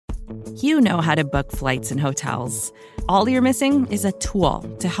You know how to book flights and hotels. All you're missing is a tool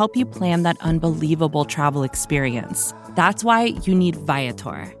to help you plan that unbelievable travel experience. That's why you need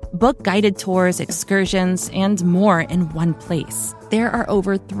Viator. Book guided tours, excursions, and more in one place. There are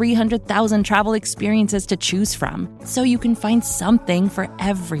over 300,000 travel experiences to choose from, so you can find something for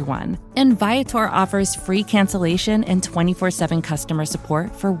everyone. And Viator offers free cancellation and 24/7 customer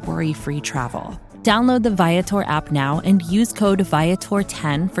support for worry-free travel. Download the Viator app now and use code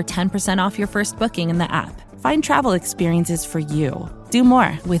Viator10 for 10% off your first booking in the app. Find travel experiences for you. Do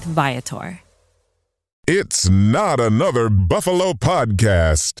more with Viator. It's not another Buffalo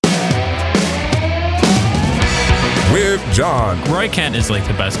podcast. With John. Roy Kent is like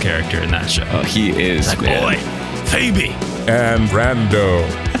the best character in that show. Oh, he is. Like, boy, Phoebe. And Brando.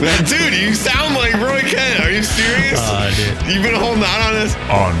 Dude, you sound like Roy Kent. Are you serious? Dude. You've been holding on this?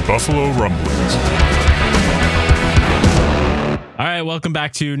 On Buffalo Rumblings. All right, welcome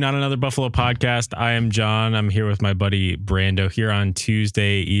back to Not Another Buffalo podcast. I am John. I'm here with my buddy Brando here on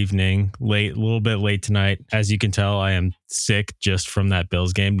Tuesday evening. A little bit late tonight. As you can tell, I am sick just from that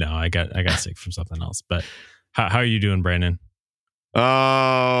Bills game. No, I got sick from something else. But how are you doing, Brandon?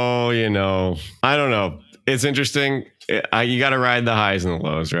 Oh, I don't know. It's interesting. You got to ride the highs and the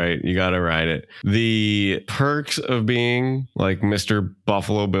lows, right? You got to ride it. The perks of being like Mr.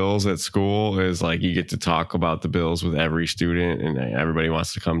 Buffalo Bills at school is like you get to talk about the Bills with every student and everybody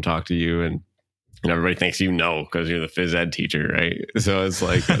wants to come talk to you and everybody thinks you know because you're the phys ed teacher, right? So it's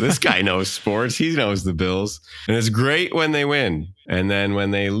like, this guy knows sports. He knows the Bills. And it's great when they win. And then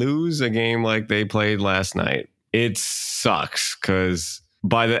when they lose a game like they played last night, it sucks because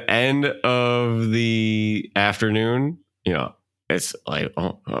by the end of the afternoon, it's like,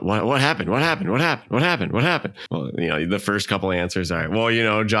 oh, what happened? What happened? What happened? What happened? What happened? Well, the first couple of answers are,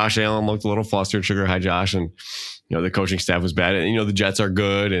 well, Josh Allen looked a little flustered, sugar high Josh, and the coaching staff was bad, and the Jets are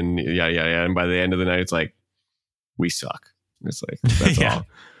good, and yeah. And by the end of the night, it's like, we suck. It's like, that's yeah. all.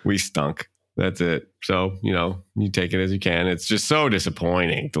 We stunk. That's it. So, you take it as you can. It's just so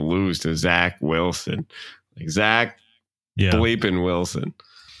disappointing to lose to Zach Wilson. Like Zach bleeping Wilson.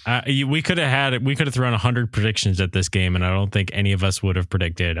 We could have thrown 100 predictions at this game, and I don't think any of us would have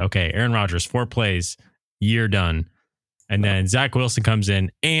predicted, okay, Aaron Rodgers, 4 plays, year done. And then Zach Wilson comes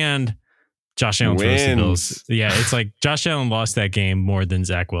in and Josh Allen throws the Bills. Yeah, it's like Josh Allen lost that game more than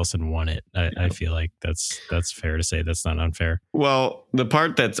Zach Wilson won it. I feel like that's fair to say. That's not unfair. Well, the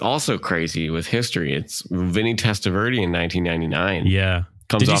part that's also crazy with history, it's Vinny Testaverde in 1999. Yeah.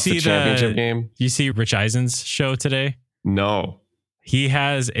 Comes off the championship game. You see Rich Eisen's show today? No. He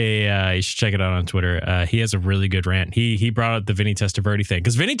has you should check it out on Twitter. He has a really good rant. He brought up the Vinny Testaverde thing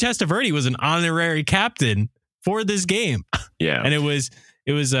because Vinny Testaverde was an honorary captain for this game. Yeah. And it was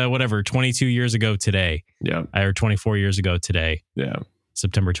 22 years ago today. Yeah. Or 24 years ago today. Yeah.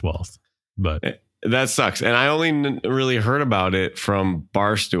 September 12th. But that sucks. And I only really heard about it from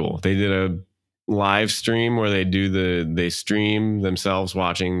Barstool. They did a live stream where they stream themselves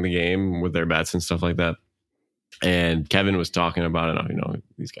watching the game with their bets and stuff like that. And Kevin was talking about it. I don't know who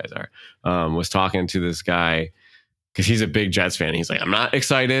these guys are. Was talking to this guy because he's a big Jets fan. He's like, I'm not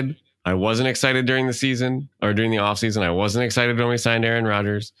excited. I wasn't excited during the season or during the offseason. I wasn't excited when we signed Aaron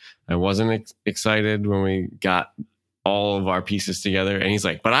Rodgers. I wasn't excited when we got all of our pieces together. And he's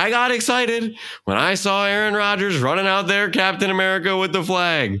like, but I got excited when I saw Aaron Rodgers running out there, Captain America with the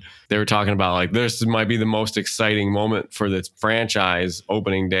flag. They were talking about like, this might be the most exciting moment for this franchise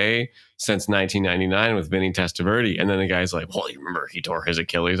opening day since 1999 with Vinny Testaverde. And then the guy's like, well, you remember he tore his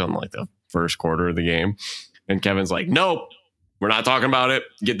Achilles on like the first quarter of the game. And Kevin's like, nope, we're not talking about it.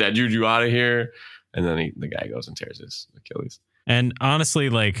 Get that juju out of here. And then the guy goes and tears his Achilles. And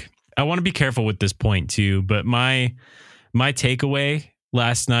honestly, like, I want to be careful with this point too, but my takeaway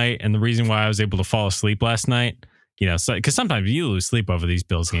last night and the reason why I was able to fall asleep last night, because sometimes you lose sleep over these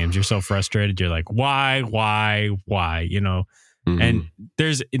Bills games. You're so frustrated. You're like, why? Mm-hmm. And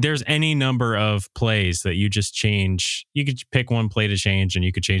there's any number of plays that you just change. You could pick one play to change and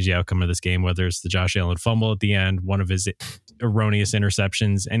you could change the outcome of this game, whether it's the Josh Allen fumble at the end, one of his erroneous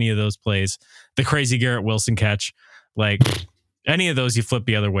interceptions, any of those plays, the crazy Garrett Wilson catch, like any of those you flip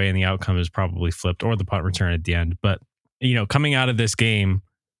the other way and the outcome is probably flipped, or the punt return at the end. But, coming out of this game,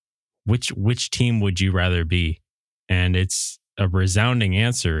 which team would you rather be? And it's a resounding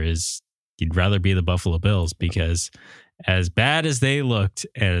answer is you'd rather be the Buffalo Bills, because as bad as they looked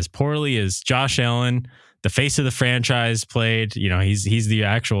and as poorly as Josh Allen, the face of the franchise, played, he's the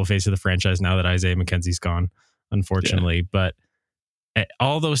actual face of the franchise now that Isaiah McKenzie's gone, unfortunately. Yeah. But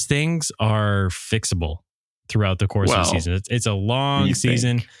all those things are fixable throughout the course of the season. It's a long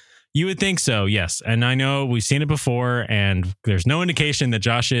season. You would think so, yes. And I know we've seen it before, and there's no indication that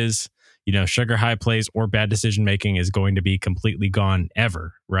Josh is sugar high plays or bad decision making is going to be completely gone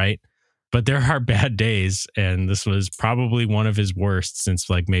ever, right? But there are bad days, and this was probably one of his worst since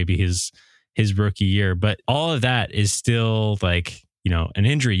like maybe his rookie year. But all of that is still like, an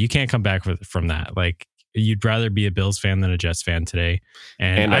injury. You can't come back from that. Like, you'd rather be a Bills fan than a Jets fan today.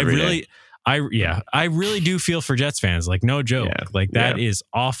 And I really do feel for Jets fans. Like, no joke. Yeah, like that is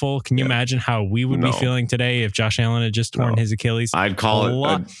awful. Can you imagine how we would be feeling today if Josh Allen had just torn his Achilles? I'd call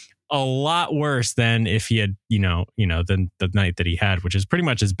a lot worse than if he had, than the night that he had, which is pretty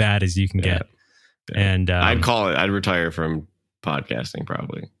much as bad as you can get. And I'd retire from podcasting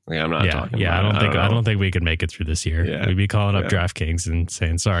probably. Like, I'm not talking. Yeah, I don't think we could make it through this year. Yeah, we'd be calling up DraftKings and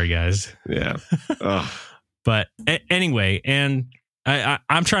saying, "Sorry, guys." Yeah. But anyway, and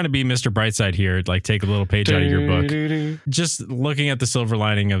I'm trying to be Mr. Brightside here, like take a little page out of your book. Just looking at the silver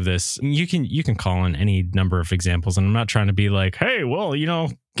lining of this, you can call in any number of examples, and I'm not trying to be like, hey, well,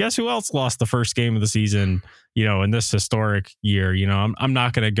 guess who else lost the first game of the season, in this historic year. I'm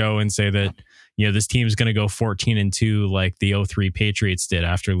not going to go and say that, this team is going to go 14-2 like the 2003 Patriots did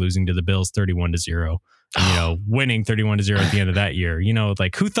after losing to the Bills 31-0. Winning 31-0 at the end of that year.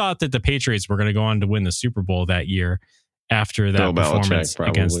 Like, who thought that the Patriots were going to go on to win the Super Bowl that year after that performance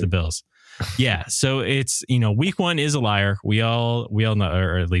against the Bills? Yeah. So it's, week one is a liar. We all know,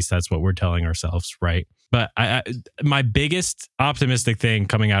 or at least that's what we're telling ourselves. Right. But my biggest optimistic thing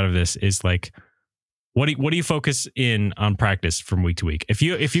coming out of this is like, what do you focus in on practice from week to week? If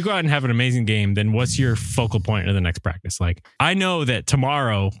you go out and have an amazing game, then what's your focal point of the next practice? Like, I know that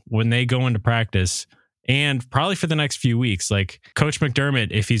tomorrow when they go into practice, and probably for the next few weeks, like Coach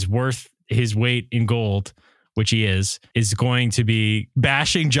McDermott, if he's worth his weight in gold, which he is going to be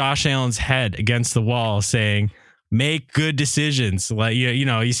bashing Josh Allen's head against the wall saying, make good decisions. Like,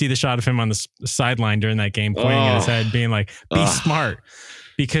 you see the shot of him on the sideline during that game, pointing at his head, being like, be smart.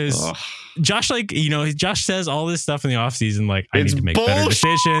 Because Josh, Josh says all this stuff in the offseason, like, I need to make better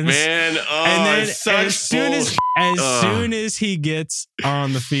decisions. Man, and then as soon as he gets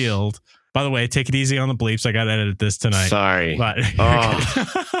on the field, by the way, take it easy on the bleeps. I got to edit this tonight. Sorry. But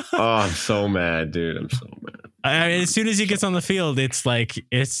I'm so mad, dude. I'm so mad. As soon as he gets on the field, it's like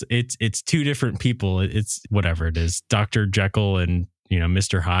it's two different people. It's whatever it is, Dr. Jekyll and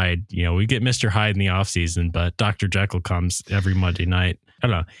Mr. Hyde. We get Mr. Hyde in the offseason, but Dr. Jekyll comes every Monday night. I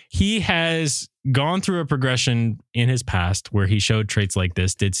don't know. He has gone through a progression in his past where he showed traits like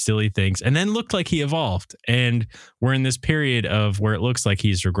this, did silly things, and then looked like he evolved. And we're in this period of where it looks like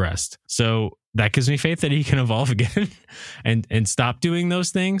he's regressed. So that gives me faith that he can evolve again and stop doing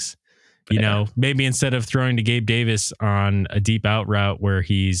those things. Maybe instead of throwing to Gabe Davis on a deep out route where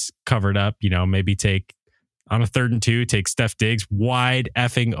he's covered up, maybe take on a 3rd and 2, take Steph Diggs wide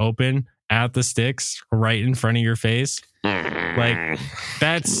effing open at the sticks right in front of your face. Like,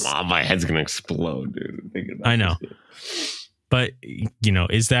 that's my head's gonna explode, dude. I know, but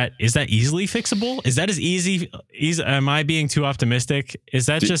is that easily fixable? Is that as easy? Am I being too optimistic? Is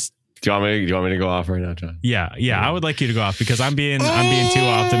that just? Do you want me to go off right now, John? Yeah. I would like you to go off because I'm being too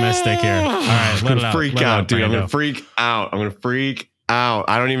optimistic here. All right, I'm gonna freak out, dude. I'm gonna freak out.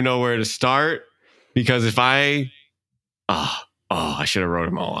 I don't even know where to start because if I I should have wrote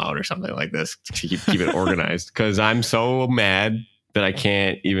them all out or something like this to keep it organized because I'm so mad that I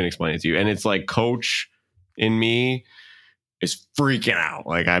can't even explain it to you. And it's like coach in me is freaking out.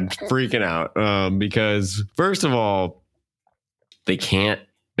 Like, I'm freaking out because first of all, they can't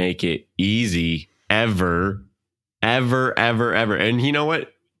make it easy ever. And you know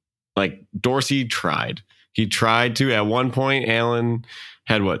what? Like, Dorsey tried. He tried to. At one point, Allen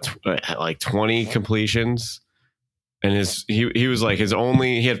had like 20 completions. And he was like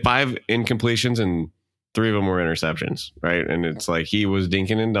he had 5 incompletions and 3 of them were interceptions, right? And it's like he was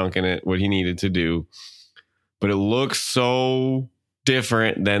dinking and dunking it, what he needed to do. But it looks so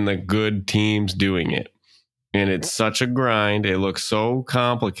different than the good teams doing it. And it's such a grind. It looks so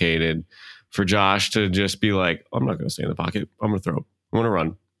complicated for Josh to just be like, I'm not going to stay in the pocket. I'm going to throw. I'm going to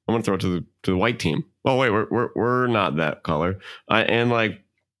run. I'm going to throw to the white team. Oh, wait, we're not that color. And like,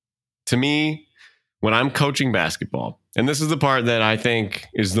 to me, when I'm coaching basketball, and this is the part that I think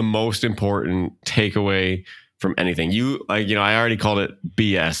is the most important takeaway from anything. I already called it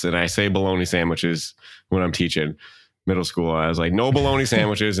BS, and I say bologna sandwiches when I'm teaching middle school. I was like, no bologna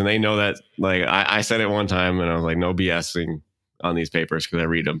sandwiches, and they know that. Like, I said it one time, and I was like, no BSing on these papers because I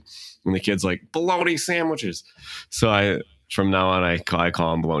read them. And the kid's like, bologna sandwiches. So from now on, I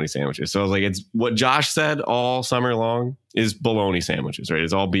call them bologna sandwiches. So I was like, it's what Josh said all summer long is bologna sandwiches, right?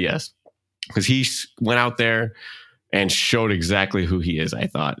 It's all BS. Because he went out there and showed exactly who he is, I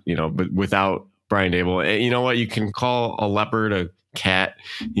thought, but without Brian Dable. You know what? You can call a leopard a cat.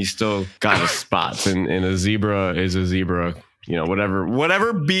 He's still got his spots, and a zebra is a zebra. You know,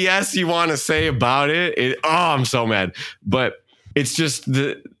 whatever BS you want to say about it. I'm so mad. But it's just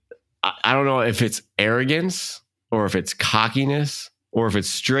I don't know if it's arrogance or if it's cockiness or if it's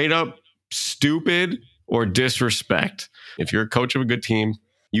straight up stupid or disrespect. If you're a coach of a good team,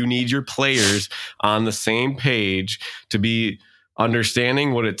 you need your players on the same page to be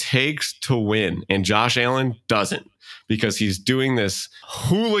understanding what it takes to win. And Josh Allen doesn't, because he's doing this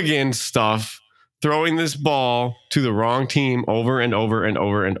hooligan stuff, throwing this ball to the wrong team over and over and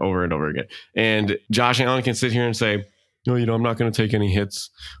over and over and over again. And Josh Allen can sit here and say, no, I'm not going to take any hits.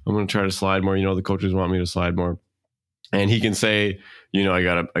 I'm going to try to slide more. The coaches want me to slide more. And he can say, I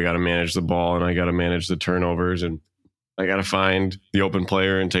gotta manage the ball, and I gotta manage the turnovers, and I gotta find the open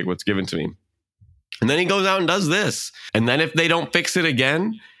player and take what's given to me. And then he goes out and does this. And then if they don't fix it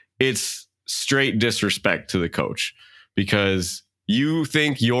again, it's straight disrespect to the coach, because you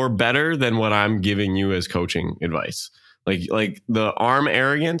think you're better than what I'm giving you as coaching advice. Like the arm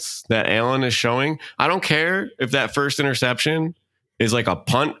arrogance that Allen is showing. I don't care if that first interception is like a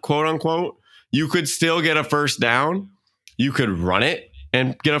punt, quote unquote. You could still get a first down. You could run it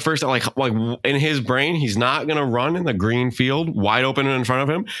and get a first down. Like in his brain, he's not going to run in the green field wide open in front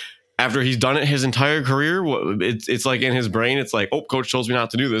of him. After he's done it his entire career, it's like in his brain, it's like, oh, coach tells me not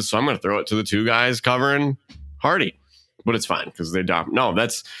to do this, so I'm going to throw it to the two guys covering Hardy. But it's fine because they don't. No,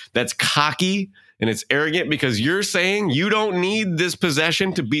 that's cocky and it's arrogant, because you're saying you don't need this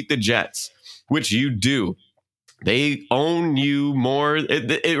possession to beat the Jets, which you do. They own you more.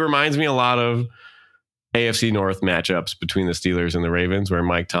 It reminds me a lot of AFC North matchups between the Steelers and the Ravens, where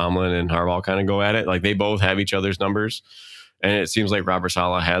Mike Tomlin and Harbaugh kind of go at it. Like, they both have each other's numbers, and it seems like Robert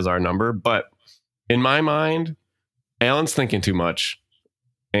Saleh has our number. But in my mind, Allen's thinking too much.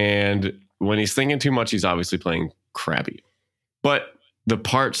 And when he's thinking too much, he's obviously playing crappy. But the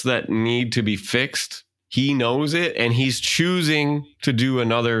parts that need to be fixed, he knows it, and he's choosing to do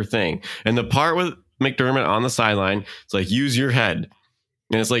another thing. And the part with McDermott on the sideline, it's like, use your head.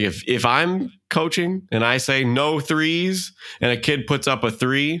 And it's like, if I'm coaching and I say no threes and a kid puts up a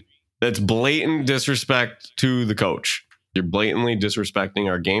three, that's blatant disrespect to the coach. You're blatantly disrespecting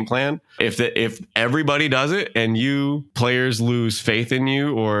our game plan. If everybody does it and you players lose faith in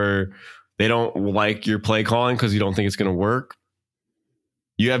you, or they don't like your play calling because you don't think it's going to work,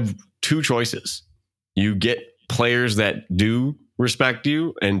 you have two choices. You get players that do respect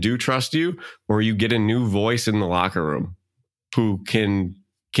you and do trust you, or you get a new voice in the locker room who can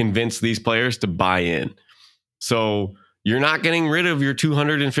convince these players to buy in. So you're not getting rid of your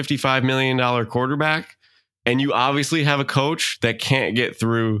 $255 million quarterback. And you obviously have a coach that can't get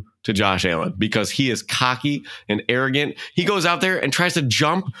through to Josh Allen because he is cocky and arrogant. He goes out there and tries to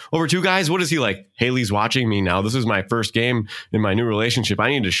jump over two guys. What is he like? Haley's watching me now. This is my first game in my new relationship. I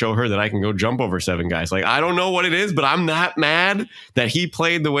need to show her that I can go jump over seven guys. Like, I don't know what it is, but I'm not mad that he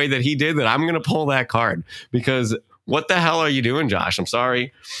played the way that he did, that I'm going to pull that card. Because what the hell are you doing, Josh? I'm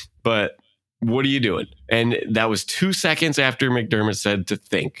sorry, but what are you doing? And that was 2 seconds after McDermott said to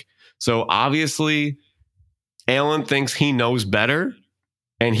think. So obviously, Allen thinks he knows better,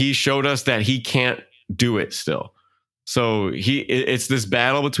 and he showed us that he can't do it still. So it's this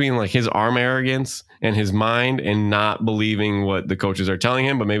battle between like his arm arrogance and his mind, and not believing what the coaches are telling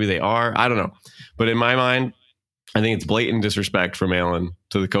him, but maybe they are. I don't know. But in my mind, I think it's blatant disrespect from Allen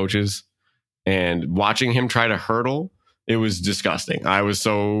to the coaches, and watching him try to hurdle, it was disgusting. I was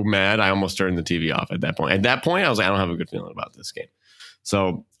so mad. I almost turned the TV off at that point. At that point, I was like, I don't have a good feeling about this game.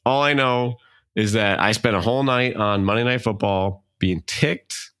 So all I know is that I spent a whole night on Monday Night Football being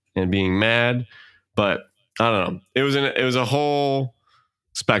ticked and being mad, but I don't know. It was a whole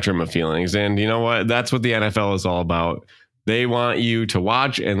spectrum of feelings. And you know what? That's what the NFL is all about. They want you to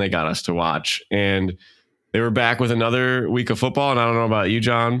watch, and they got us to watch. And they were back with another week of football. And I don't know about you,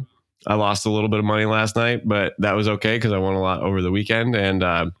 John. I lost a little bit of money last night, but that was okay because I won a lot over the weekend. And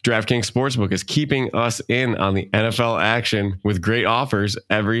DraftKings Sportsbook is keeping us in on the NFL action with great offers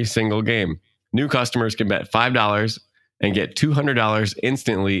every single game. New customers can bet $5 and get $200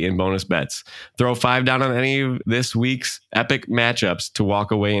 instantly in bonus bets. Throw $5 down on any of this week's epic matchups to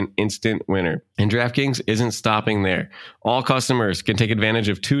walk away an instant winner. And DraftKings isn't stopping there. All customers can take advantage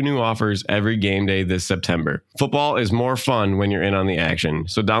of 2 new offers every game day this September. Football is more fun when you're in on the action.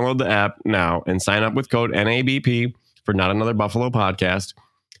 So download the app now and sign up with code NABP for Not Another Buffalo Podcast.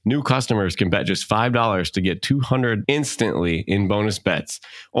 New customers can bet just $5 to get $200 instantly in bonus bets.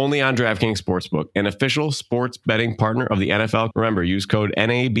 Only on DraftKings Sportsbook, an official sports betting partner of the NFL. Remember, use code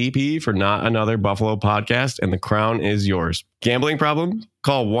NABP for Not Another Buffalo Podcast, and the crown is yours. Gambling problem?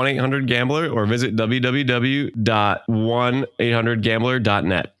 Call 1-800-GAMBLER or visit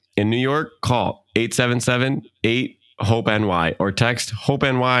www.1800gambler.net. In New York, call 877-8-HOPE-NY or text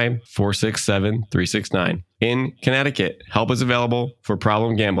HOPE-NY 467-369. In Connecticut, help is available for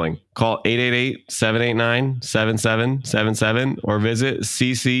problem gambling. Call 888-789-7777 or visit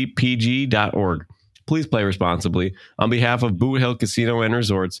ccpg.org. Please play responsibly. On behalf of Boot Hill Casino and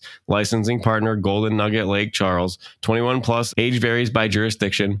Resorts, licensing partner Golden Nugget Lake Charles, 21 plus, age varies by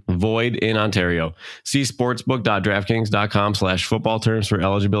jurisdiction, void in Ontario. See sportsbook.draftkings.com/football terms for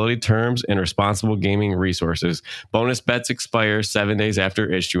eligibility, terms, and responsible gaming resources. Bonus bets expire 7 days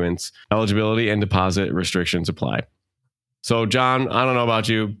after issuance. Eligibility and deposit restrictions apply. So, John, I don't know about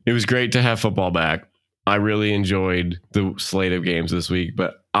you. It was great to have football back. I really enjoyed the slate of games this week,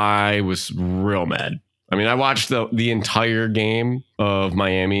 but I was real mad. I mean, I watched the entire game of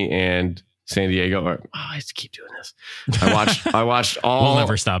Miami and San Diego. I just keep doing this. I watched all. We'll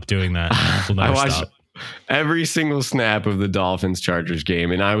never stop doing that. We'll never I watched stop. every single snap of the Dolphins-Chargers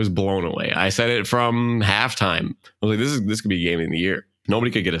game, and I was blown away. I said it from halftime. I was like, this could be a game of the year. Nobody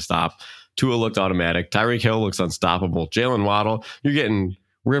could get a stop. Tua looked automatic. Tyreek Hill looks unstoppable. Jalen Waddle, you're getting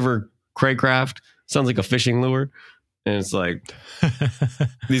River Craycraft. Sounds like a fishing lure. And it's like,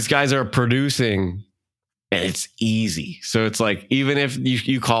 these guys are producing and it's easy. So it's like, even if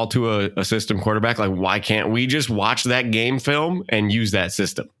you call to a system quarterback, like, why can't we just watch that game film and use that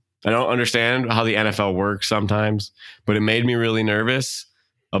system? I don't understand how the NFL works sometimes, but it made me really nervous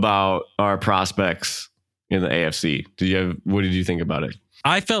about our prospects in the AFC. What did you think about it?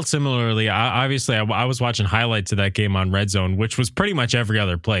 I felt similarly. I was watching highlights of that game on Red Zone, which was pretty much every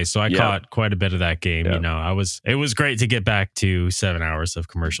other play. So I caught quite a bit of that game. Yep. You know, it was great to get back to 7 hours of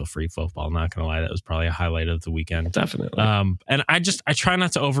commercial-free football. Not gonna lie, that was probably a highlight of the weekend. Definitely. And I try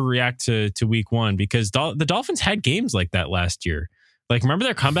not to overreact to week one, because the Dolphins had games like that last year. Like, remember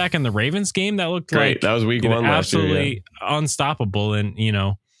their comeback in the Ravens game? That looked great. Like, that was week one last year. Absolutely unstoppable. And, you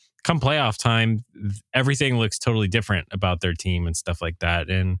know, come playoff time, everything looks totally different about their team and stuff like that.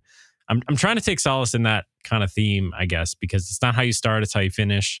 And I'm trying to take solace in that kind of theme, I guess, because it's not how you start, it's how you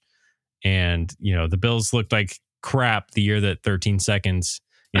finish. And, you know, the Bills looked like crap the year that 13 seconds,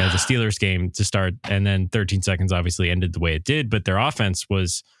 you know, the Steelers game to start, and then 13 seconds obviously ended the way it did, but their offense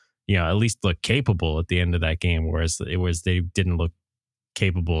was, you know, at least look capable at the end of that game, whereas they didn't look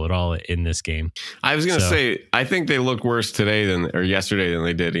capable at all in this game. I was going to say, I think they looked worse yesterday than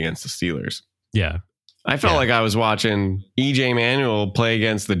they did against the Steelers. Yeah. I felt like I was watching EJ Manuel play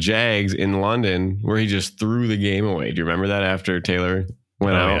against the Jags in London, where he just threw the game away. Do you remember that after Taylor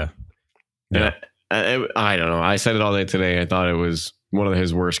went out? Yeah. I don't know. I said it all day today. I thought it was one of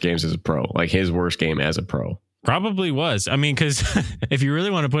his worst games as a pro, like his worst game as a pro. Probably was. I mean, because if you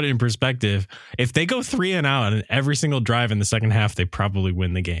really want to put it in perspective, if they go 3 and out on every single drive in the second half, they probably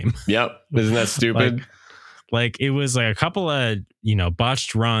win the game. Yep. Isn't that stupid? like it was like a couple of, you know,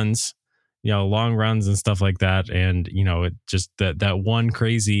 botched runs, you know, long runs and stuff like that. And, you know, it just that one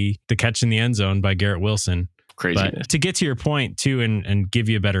the catch in the end zone by Garrett Wilson. Craziness. But to get to your point too, and give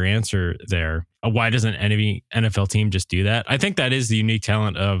you a better answer there, why doesn't any NFL team just do that? I think that is the unique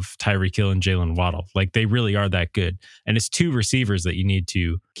talent of Tyreek Hill and Jalen Waddle. Like, they really are that good. And it's two receivers that you need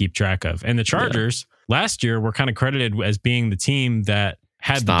to keep track of. And the Chargers last year were kind of credited as being the team that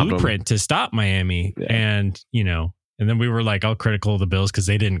had the blueprint to stop Miami. Yeah. And, you know, and then we were like all critical of the Bills because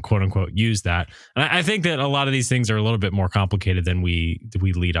they didn't, quote unquote, use that. And I think that a lot of these things are a little bit more complicated than we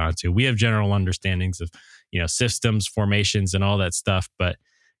lead on to. We have general understandings of, you know, systems, formations, and all that stuff. But,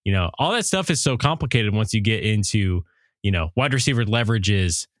 you know, all that stuff is so complicated once you get into, you know, wide receiver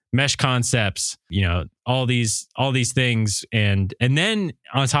leverages, mesh concepts, you know, all these things. And then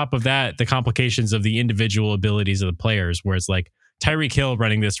on top of that, the complications of the individual abilities of the players, where it's like Tyreek Hill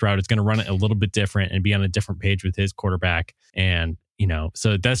running this route is going to run it a little bit different and be on a different page with his quarterback. And, you know,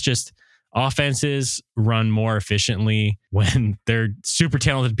 so that's just, offenses run more efficiently when they're super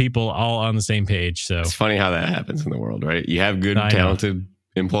talented people all on the same page. So it's funny how that happens in the world, right? You have good, talented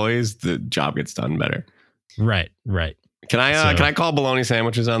employees, the job gets done better. Right. Can I call bologna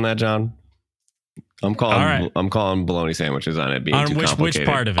sandwiches on that, John? I'm calling bologna sandwiches on it being on too complicated. Which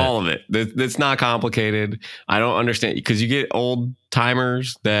part of it? All of it. It's not complicated. I don't understand, because you get old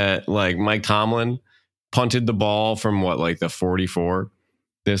timers that, like Mike Tomlin punted the ball from like the 44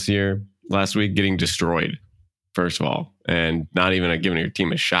 last week, getting destroyed, first of all, and not even giving your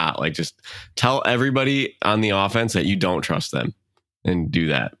team a shot. Like, just tell everybody on the offense that you don't trust them. and do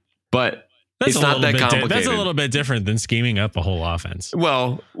that. But That's it's not that complicated. That's a little bit different than scheming up a whole offense.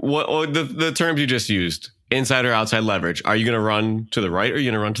 Well, the terms you just used, inside or outside leverage. Are you going to run to the right or are you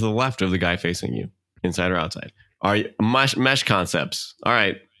going to run to the left of the guy facing you? Inside or outside? Are you, mesh concepts. All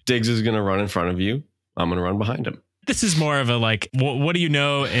right, Diggs is going to run in front of you. I'm going to run behind him. This is more of a like, what do you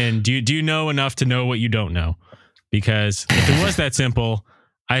know? And do you know enough to know what you don't know? Because if it was that simple,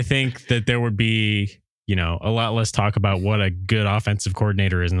 I think that there would be, a lot less talk about what a good offensive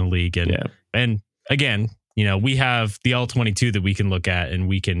coordinator is in the league. And again, we have the all-22 that we can look at and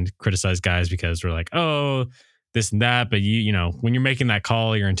we can criticize guys because we're like, oh, this and that. But when you're making that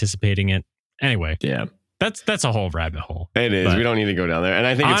call, you're anticipating it. Anyway. Yeah. That's a whole rabbit hole. It is. But we don't need to go down there. And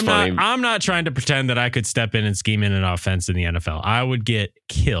I think it's funny. I'm not trying to pretend that I could step in and scheme in an offense in the NFL. I would get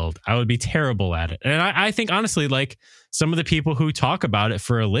killed. I would be terrible at it. And I think, honestly, like some of the people who talk about it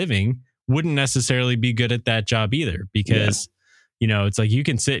for a living wouldn't necessarily be good at that job either because, it's like you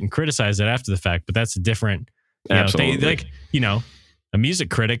can sit and criticize it after the fact, but that's a different, Absolutely. A music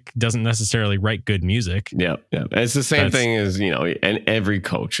critic doesn't necessarily write good music. Yeah. It's the same thing as, and every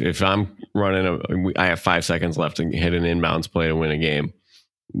coach. If I'm running I have 5 seconds left to hit an inbounds play to win a game.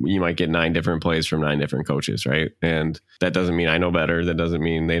 You might get 9 different plays from 9 different coaches, right? And that doesn't mean I know better. That doesn't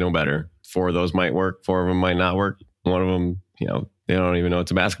mean they know better. 4 of those might work. 4 of them might not work. One of them, they don't even know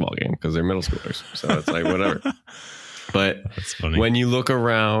it's a basketball game because they're middle schoolers. So it's like, whatever. But when you look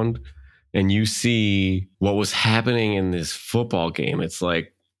around and you see what was happening in this football game, it's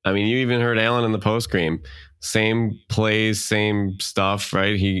like, you even heard Allen in the post game, same plays, same stuff,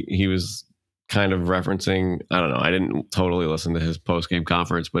 right? He was kind of referencing, I don't know, I didn't totally listen to his post game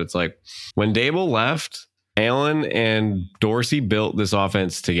conference, but it's like when Dable left, Allen and Dorsey built this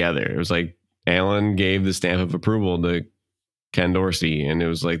offense together. It was like Allen gave the stamp of approval to Ken Dorsey, and it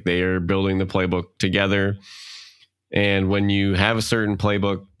was like they are building the playbook together. And when you have a certain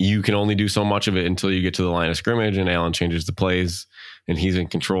playbook, you can only do so much of it until you get to the line of scrimmage and Allen changes the plays and he's in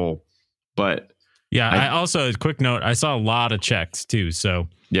control. But yeah, I also, a quick note, I saw a lot of checks too. So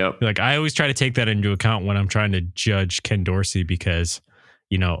I always try to take that into account when I'm trying to judge Ken Dorsey because,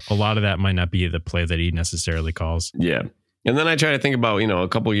 a lot of that might not be the play that he necessarily calls. Yeah. And then I try to think about, a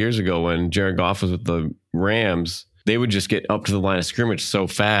couple of years ago when Jared Goff was with the Rams, they would just get up to the line of scrimmage so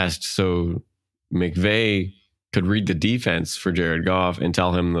fast. So McVay could read the defense for Jared Goff and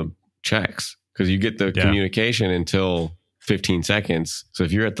tell him the checks because you get the communication until 15 seconds. So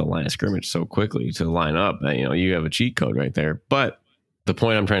if you're at the line of scrimmage so quickly to line up, you have a cheat code right there. But the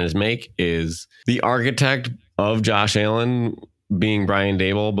point I'm trying to make is the architect of Josh Allen being Brian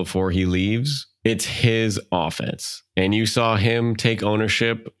Dable before he leaves, it's his offense. And you saw him take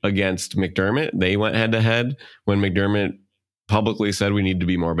ownership against McDermott. They went head to head when McDermott publicly said we need to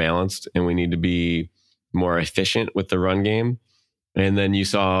be more balanced and we need to be more efficient with the run game. And then you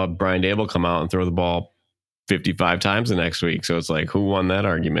saw Brian Dable come out and throw the ball 55 times the next week. So it's like, who won that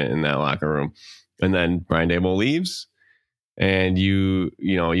argument in that locker room? And then Brian Dable leaves and you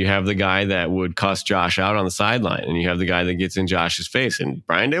have the guy that would cuss Josh out on the sideline and you have the guy that gets in Josh's face. And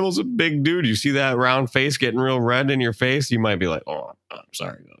Brian Dable's a big dude. You see that round face getting real red in your face. You might be like, oh, I'm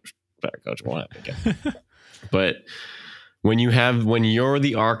sorry, coach. Better coach won't happen again. But when you're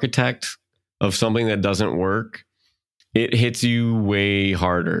the architect of something that doesn't work, it hits you way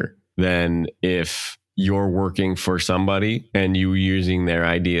harder than if you're working for somebody and you using their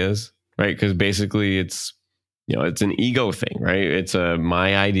ideas, right? Because basically it's an ego thing, right? It's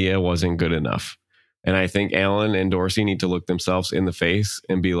my idea wasn't good enough. And I think Allen and Dorsey need to look themselves in the face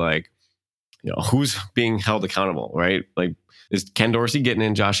and be like, who's being held accountable, right? Like, is Ken Dorsey getting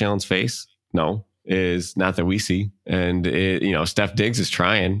in Josh Allen's face? No. Is not that we see. And Steph Diggs is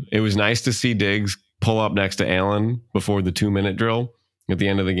trying. It was nice to see Diggs pull up next to Allen before the 2-minute drill at the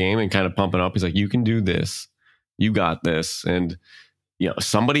end of the game and kind of pumping up. He's like, you can do this. You got this. And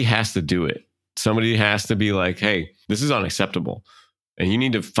somebody has to do it. Somebody has to be like, hey, this is unacceptable. And you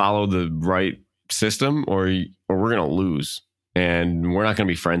need to follow the right system or we're going to lose. And we're not going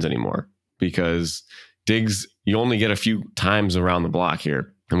to be friends anymore because Diggs, you only get a few times around the block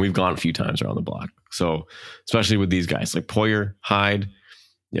here. And we've gone a few times around the block. So especially with these guys like Poyer, Hyde,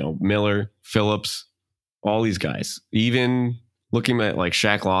 Miller, Phillips, all these guys, even looking at like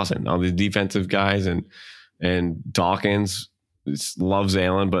Shaq Lawson, all the defensive guys and Dawkins loves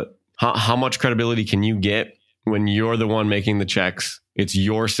Allen. But how much credibility can you get when you're the one making the checks? It's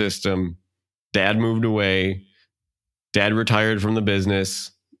your system. Dad moved away. Dad retired from the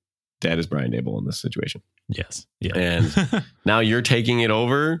business. Dad is Brian Dable in this situation. Yes. Yeah. And now you're taking it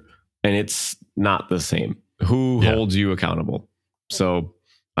over and it's not the same. Who holds you accountable? So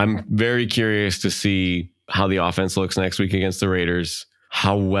I'm very curious to see how the offense looks next week against the Raiders,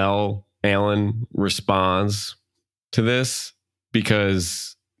 how well Allen responds to this,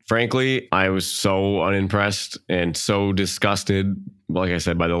 because frankly, I was so unimpressed and so disgusted, like I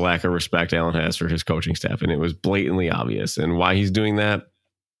said, by the lack of respect Allen has for his coaching staff. And it was blatantly obvious. And why he's doing that,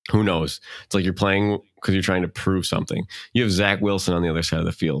 who knows? It's like you're playing because you're trying to prove something. You have Zach Wilson on the other side of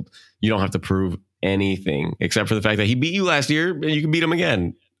the field. You don't have to prove anything except for the fact that he beat you last year and you can beat him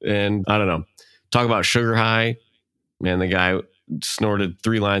again. And I don't know. Talk about sugar high. Man, the guy snorted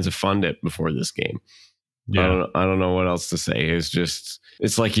 3 lines of Fun Dip before this game. Yeah. I don't know what else to say.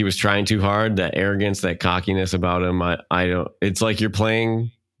 It's like he was trying too hard. That arrogance, that cockiness about him. I don't. It's like you're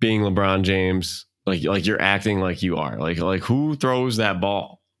playing being LeBron James. Like you're acting like you are. Like who throws that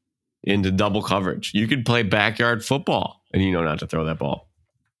ball into double coverage? You could play backyard football and you know not to throw that ball.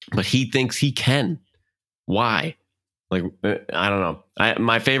 But he thinks he can. Why? Like, I don't know.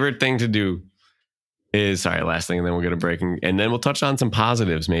 My favorite thing to do is, sorry, last thing, and then we'll get a break. And then we'll touch on some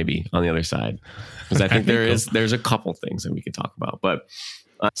positives maybe on the other side. Because I think there's a couple things that we could talk about. But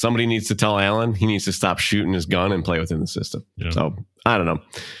somebody needs to tell Allen he needs to stop shooting his gun and play within the system. Yeah. So I don't know.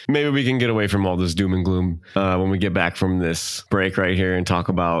 Maybe we can get away from all this doom and gloom when we get back from this break right here and talk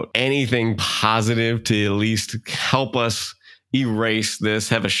about anything positive to at least help us erase this,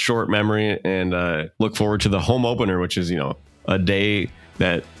 have a short memory, and look forward to the home opener, which is, a day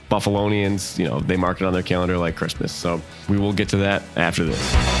that Buffalonians, they mark it on their calendar like Christmas. So we will get to that after this.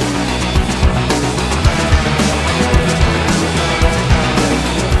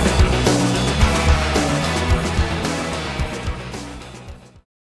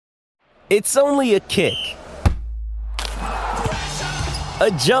 It's only a kick,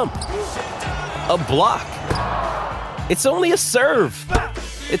 a jump, a block. It's only a serve.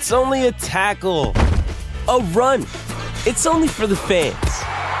 It's only a tackle, a run. It's only for the fans.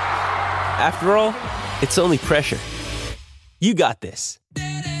 After all, it's only pressure. You got this.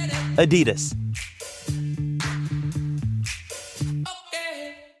 Adidas.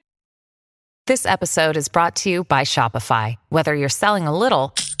 This episode is brought to you by Shopify. Whether you're selling a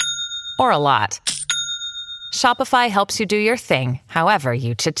little or a lot, Shopify helps you do your thing, however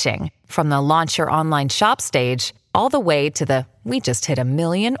you cha-ching. From the launch your online shop stage, all the way to the we just hit 1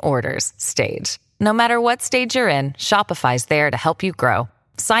 million orders stage. No matter what stage you're in, Shopify's there to help you grow.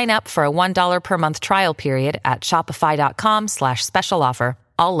 Sign up for a $1 per month trial period at shopify.com/special offer,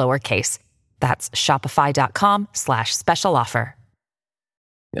 all lowercase. That's shopify.com/special offer.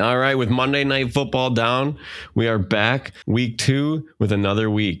 All right, with Monday Night Football down, we are back week 2 with another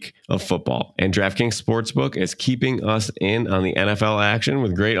week of football. And DraftKings Sportsbook is keeping us in on the NFL action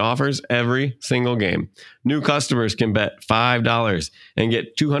with great offers every single game. New customers can bet $5 and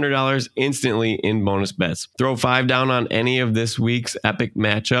get $200 instantly in bonus bets. Throw $5 down on any of this week's epic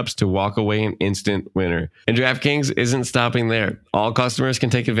matchups to walk away an instant winner. And DraftKings isn't stopping there. All customers can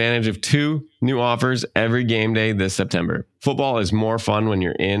take advantage of 2 new offers every game day this September. Football is more fun when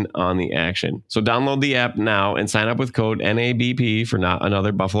you're in on the action. So download the app now and sign up with code NABP for Not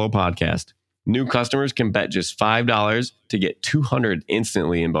Another Buffalo Podcast. New customers can bet just $5 to get $200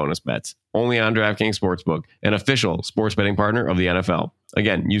 instantly in bonus bets. Only on DraftKings Sportsbook, an official sports betting partner of the NFL.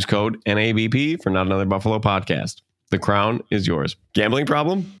 Again, use code NABP for Not Another Buffalo Podcast. The crown is yours. Gambling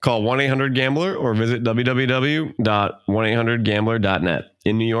problem? Call 1-800-GAMBLER or visit www.1800gambler.net.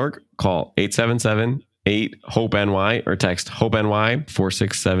 In New York, call 877-8-HOPE-NY or text HOPE-NY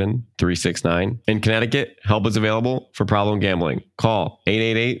 467-369. In Connecticut, help is available for problem gambling. Call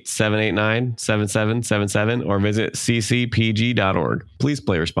 888-789-7777 or visit ccpg.org. Please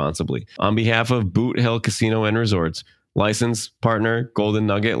play responsibly. On behalf of Boot Hill Casino and Resorts, license partner Golden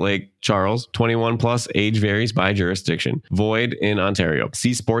Nugget Lake Charles, 21 plus, age varies by jurisdiction. Void in Ontario.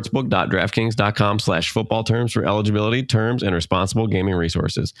 See sportsbook.draftkings.com/football terms for eligibility, terms, and responsible gaming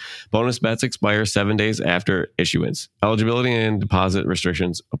resources. Bonus bets expire 7 days after issuance. Eligibility and deposit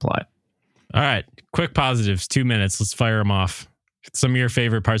restrictions apply. All right. Quick positives, 2 minutes. Let's fire them off. Some of your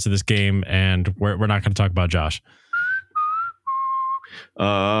favorite parts of this game, and we're not going to talk about Josh.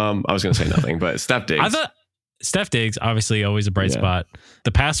 I was going to say nothing, but Steph Diggs. I thought Steph Diggs, obviously always a bright spot.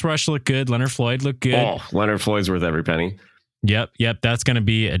 The pass rush looked good. Leonard Floyd looked good. Oh, Leonard Floyd's worth every penny. Yep. That's going to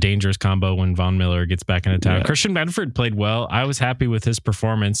be a dangerous combo when Von Miller gets back into town. Yeah. Christian Benford played well. I was happy with his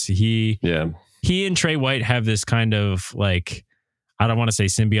performance. He and Trey White have this kind of like, I don't want to say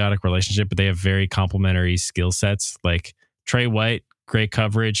symbiotic relationship, but they have very complementary skill sets. Like Trey White, great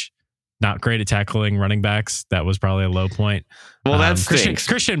coverage. not great at tackling running backs. That was probably a low point. Well, that's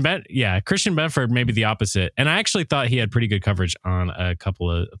Christian Benford, maybe the opposite. And I actually thought he had pretty good coverage on a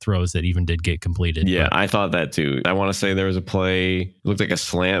couple of throws that even did get completed. Yeah, I thought that too. I want to say there was a play, looked like a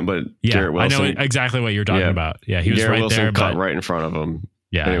slant, but yeah, Garrett Wilson, I know exactly what you're talking about. Yeah, he was Garrett right Wilson there, cut right in front of him.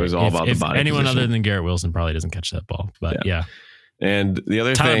 Yeah, and it was all about the body. Anyone position. other than Garrett Wilson probably doesn't catch that ball. But yeah. And the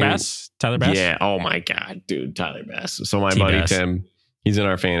other Tyler thing, Bass. Yeah. Oh my God, dude, Tyler Bass. So my T-Bass. buddy Tim, he's in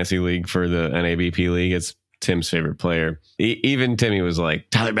our fantasy league for the NABP league. It's Tim's favorite player. Even Timmy was like,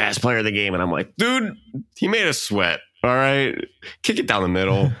 Tyler Bass, player of the game. And I'm like, dude, he made us sweat. All right. Kick it down the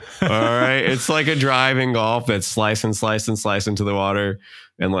middle. All right. It's like a drive in golf that's slice into the water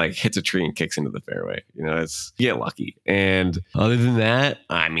and like hits a tree and kicks into the fairway. You know, it's you get lucky. And other than that,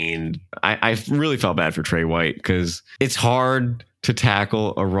 I mean, I really felt bad for Trey White because it's hard to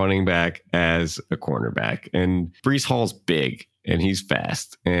tackle a running back as a cornerback. And Breece Hall's big. And he's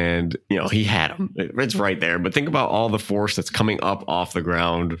fast, and you know he had him. It's right there. But think about all the force that's coming up off the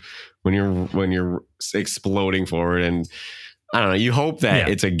ground when you're exploding forward. And I don't know. You hope that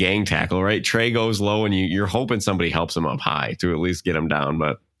it's a gang tackle, right? Trey goes low, and you're hoping somebody helps him up high to at least get him down.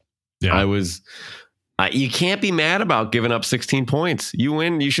 But you can't be mad about giving up 16 points. You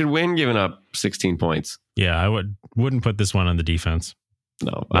win. You should win giving up 16 points. Yeah, I wouldn't put this one on the defense.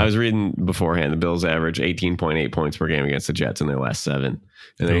 No, I was reading beforehand. The Bills average 18.8 points per game against the Jets in their last 7.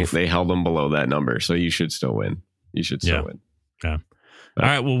 And they held them below that number. So you should still win. You should still win. Yeah. All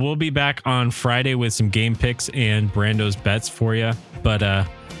right. Well, we'll be back on Friday with some game picks and Brando's bets for you. But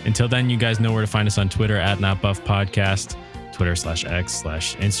until then, you guys know where to find us on Twitter at NotBuffPodcast,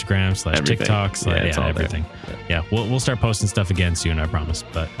 Twitter/X/Instagram/TikTok. Everything. Yeah. We'll start posting stuff again soon, I promise.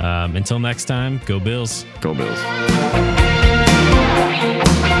 But until next time, go Bills. Go Bills.